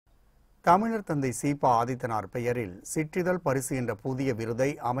தமிழர் தந்தை சீபா ஆதித்தனார் பெயரில் சிற்றிதழ் பரிசு என்ற புதிய விருதை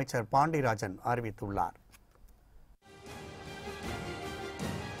அமைச்சர் பாண்டிராஜன் அறிவித்துள்ளார்.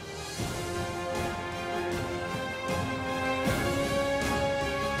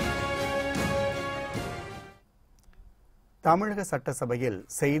 தமிழக சட்டசபையில்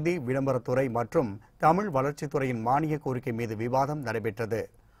செய்தி விளம்பரத்துறை மற்றும் தமிழ் வளர்ச்சித்துறையின் மானிய கோரிக்கை மீது விவாதம் நடைபெற்றது.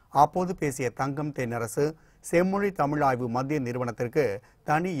 அப்போது பேசிய தங்கம் தென்னரசு, செம்மொழி தமிழ் ஆய்வு மத்திய நிறுவனத்திற்கு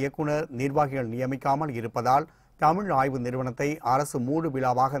தனி இயக்குனர் நிர்வாகிகள் நியமிக்காமல் இருப்பதால் தமிழ் ஆய்வு நிறுவனத்தை அரசு மூடு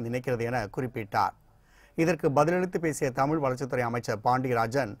விழாவாக நினைக்கிறது என குறிப்பிட்டார். இதற்கு பதிலளித்து பேசிய தமிழ் வளர்ச்சித்துறை அமைச்சர்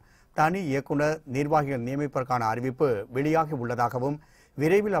பாண்டிராஜன், தனி இயக்குனர் நிர்வாகிகள் நியமிப்பதற்கான அறிவிப்பு வெளியாகி உள்ளதாகவும்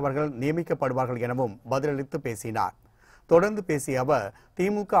விரைவில் அவர்கள் நியமிக்கப்படுவார்கள் எனவும் பதிலளித்து பேசினார். தொடர்ந்து பேசிய அவர்,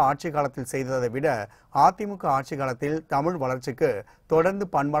 திமுக ஆட்சி காலத்தில் செய்ததை விட அதிமுக ஆட்சி காலத்தில் தமிழ் வளர்ச்சிக்கு தொடர்ந்து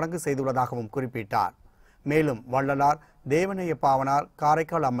பன்மடங்கு செய்துள்ளதாகவும் குறிப்பிட்டார். மேலும் வள்ளலார், தேவநேய பாவனார்,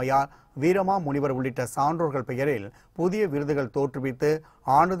 காரைக்கால் அம்மையார், வீரமா முனிவர் உள்ளிட்ட சான்றோர்கள் பெயரில் புதிய விருதுகள் தோற்றுவித்து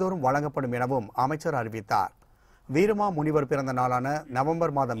ஆண்டுதோறும் வழங்கப்படும் எனவும் அமைச்சர் அறிவித்தார். வீரமா முனிவர் பிறந்த நாளான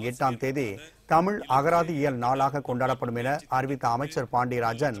நவம்பர் மாதம் 8ஆம் தேதி தமிழ் அகராதியியல் நாளாக கொண்டாடப்படும் என அறிவித்த அமைச்சர்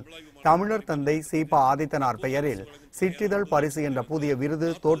பாண்டிராஜன், தமிழர் தந்தை சீபா ஆதித்தனார் பெயரில் சிற்றிதழ் பரிசு என்ற புதிய விருது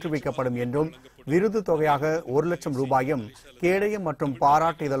தோற்றுவிக்கப்படும் என்றும் விருது தொகையாக 1 லட்சம் ரூபாயும் கேடயம் மற்றும்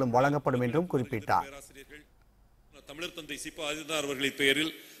பாராட்டுதலும் வழங்கப்படும் என்றும் குறிப்பிட்டார். தமிழர் தந்தை சீபா ஆதித்தனார் அவர்களின்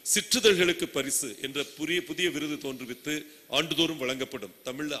பெயரில் சிற்றிதழ்களுக்கு பரிசு என்ற புதிய விருது தோன்றுவித்து ஆண்டுதோறும் வழங்கப்படும்.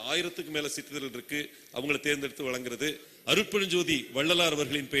 தமிழ்ல 1000க்கு மேல சிற்றிதழ் இருக்கு, அவங்களை தேர்ந்தெடுத்து வழங்குறது. அருட்பெருஞ்சோதி வள்ளலார்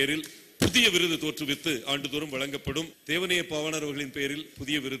அவர்களின் பெயரில் புதிய விருது தோற்றுவித்து ஆண்டுதோறும் வழங்கப்படும். தேவநேய பாவனார் அவர்களின் பெயரில்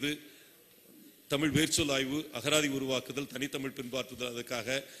புதிய விருது, தமிழ் வேர்ச்சொல் ஆய்வு, அகராதி உருவாக்குதல், தனித்தமிழ் பின்பாற்றுதல்,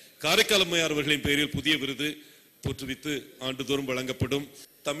 அதற்காக காரைக்கால் அம்மையார் அவர்களின் பெயரில் புதிய விருது தோற்றுவித்து ஆண்டுதோறும் வழங்கப்படும்.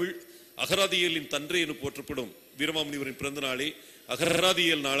 தமிழ் அகராதியலின் தந்தை என போற்றப்படும் வீரமாமுனிவரின் பிறந்த நாளை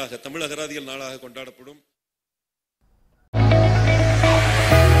அகராதியல் நாளாக, தமிழ் அகராதியல் நாளாக கொண்டாடப்படும்.